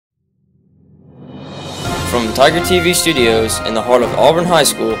From Tiger TV Studios in the heart of Auburn High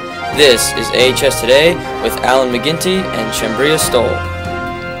School, this is AHS Today with Alan McGinty and Shambria Stoll.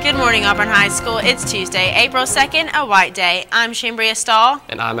 Good morning, Auburn High School. It's Tuesday, April 2nd, a white day. I'm Shambria Stoll.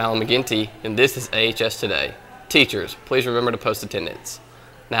 And I'm Alan McGinty, and this is AHS Today. Teachers, please remember to post attendance.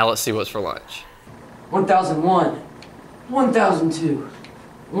 Now let's see what's for lunch. 1001, 1002,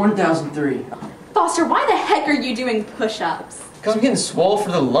 1003. Foster, why the heck are you doing push-ups? Because I'm getting swole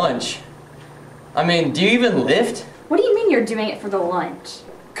for the lunch. I mean, do you even lift? What do you mean you're doing it for the lunch?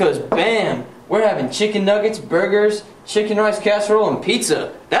 Because bam, we're having chicken nuggets, burgers, chicken rice casserole, and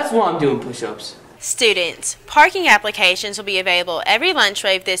pizza. That's why I'm doing push-ups. Students, parking applications will be available every lunch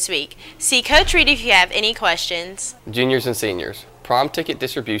wave this week. See Coach Reed if you have any questions. Juniors and seniors, prom ticket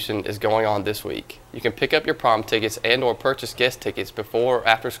distribution is going on this week. You can pick up your prom tickets and or purchase guest tickets before or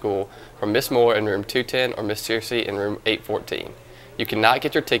after school from Miss Moore in room 210 or Miss Searcy in room 814. You cannot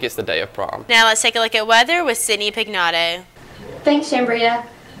get your tickets the day of prom. Now let's take a look at weather with Sydney Pignato. Thanks, Shambria.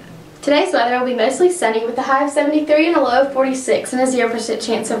 Today's weather will be mostly sunny with a high of 73 and a low of 46 and a 0%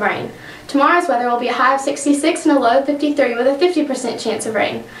 chance of rain. Tomorrow's weather will be a high of 66 and a low of 53 with a 50% chance of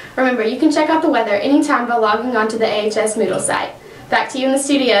rain. Remember, you can check out the weather anytime by logging onto the AHS Moodle site. Back to you in the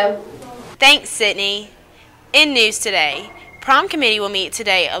studio. Thanks, Sydney. In news today, prom committee will meet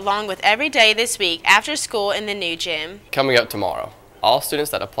today along with every day this week after school in the new gym. Coming up tomorrow, all students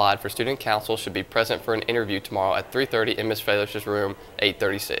that applied for student council should be present for an interview tomorrow at 3:30 in Ms. Felish's room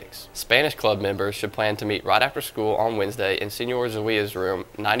 836. Spanish club members should plan to meet right after school on Wednesday in Senor Zawia's room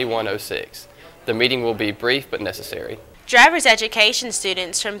 9106. The meeting will be brief but necessary. Driver's education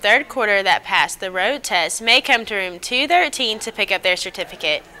students from third quarter that passed the road test may come to room 213 to pick up their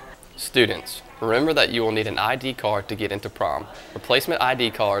certificate. Students, remember that you will need an ID card to get into prom. Replacement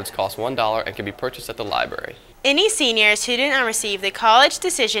ID cards cost $1 and can be purchased at the library. Any seniors who did not receive the college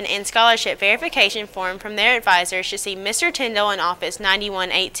decision and scholarship verification form from their advisor should see Mr. Tyndall in office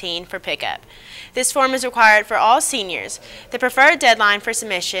 9118 for pickup. This form is required for all seniors. The preferred deadline for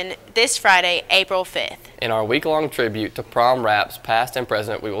submission this Friday, April 5th. In our week-long tribute to prom raps past and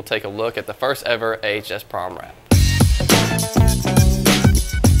present, we will take a look at the first ever AHS prom rap.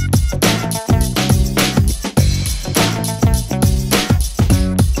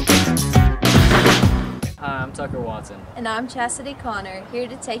 I'm Tucker Watson. And I'm Chastity Connor, here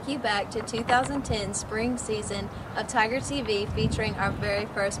to take you back to 2010 spring season of Tiger TV featuring our very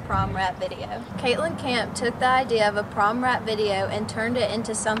first prom rap video. Caitlin Camp took the idea of a prom rap video and turned it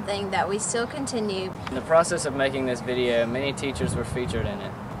into something that we still continue. In the process of making this video, many teachers were featured in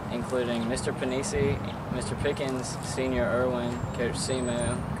it, including Mr. Panisi, Mr. Pickens, Senior Irwin, Coach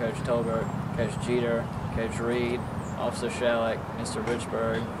Simo, Coach Tolbert, Coach Jeter, Coach Reed, Officer Shalleck, Mr.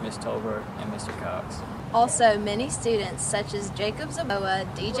 Richburg, Ms. Tolbert, and Mr. Cox. Also, many students such as Jacob Zaboa,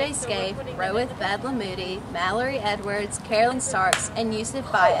 DJ Scaife, Rohith Badlamoody, Mallory Edwards, Carolyn Starks, and Yusuf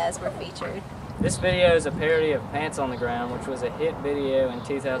Baez were featured. This video is a parody of Pants on the Ground, which was a hit video in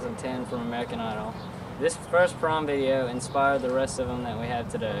 2010 from American Idol. This first prom video inspired the rest of them that we have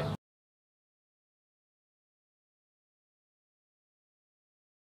today.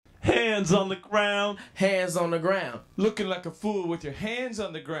 Hands on the ground, hands on the ground. Looking like a fool with your hands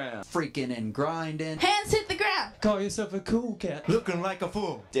on the ground. Freaking and grinding. Hands hit the ground. Call yourself a cool cat. Looking like a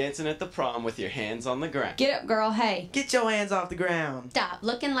fool. Dancing at the prom with your hands on the ground. Get up, girl, hey. Get your hands off the ground. Stop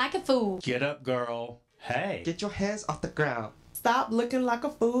looking like a fool. Get up, girl. Hey. Get your hands off the ground. Stop looking like a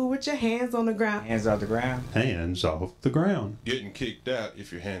fool with your hands on the ground. Hands off the ground. Hands off the ground. Getting kicked out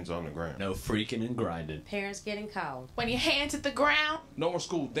if your hands on the ground. No freaking and grinding. Parents getting called. When your hands hit the ground. No more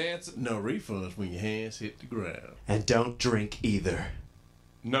school dancing. No refunds when your hands hit the ground. And don't drink either.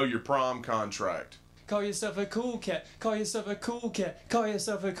 Know your prom contract. Call yourself a cool cat. Call yourself a cool cat. Call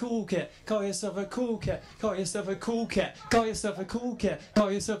yourself a cool cat. Call yourself a cool cat. Call yourself a cool cat. Call yourself a cool cat.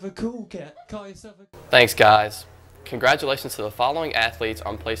 Call yourself a cool cat. Call yourself a... Thanks, guys. Congratulations to the following athletes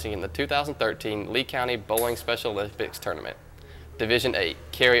on placing in the 2013 Lee County Bowling Special Olympics Tournament. Division 8,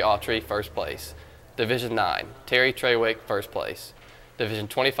 Carrie Autry, first place. Division 9, Terry Trewick, first place. Division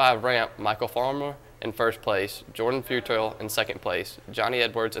 25 Ramp, Michael Farmer in first place, Jordan Futrell in second place, Johnny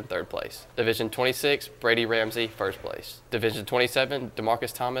Edwards in third place. Division 26, Brady Ramsey, first place. Division 27,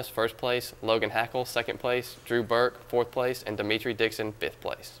 DeMarcus Thomas, first place, Logan Hackle, second place, Drew Burke, fourth place, and Dimitri Dixon, fifth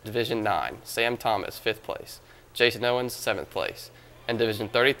place. Division 9, Sam Thomas, fifth place. Jason Owens, 7th place, and Division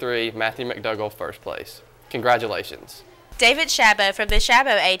 33, Matthew McDougall, 1st place. Congratulations. David Shabo from the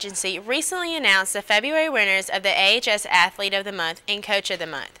Shabo Agency recently announced the February winners of the AHS Athlete of the Month and Coach of the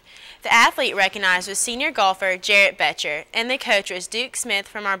Month. The athlete recognized was senior golfer Jarrett Betcher, and the coach was Duke Smith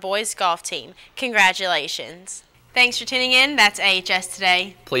from our boys golf team. Congratulations. Thanks for tuning in. That's AHS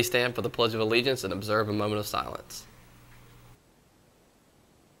Today. Please stand for the Pledge of Allegiance and observe a moment of silence.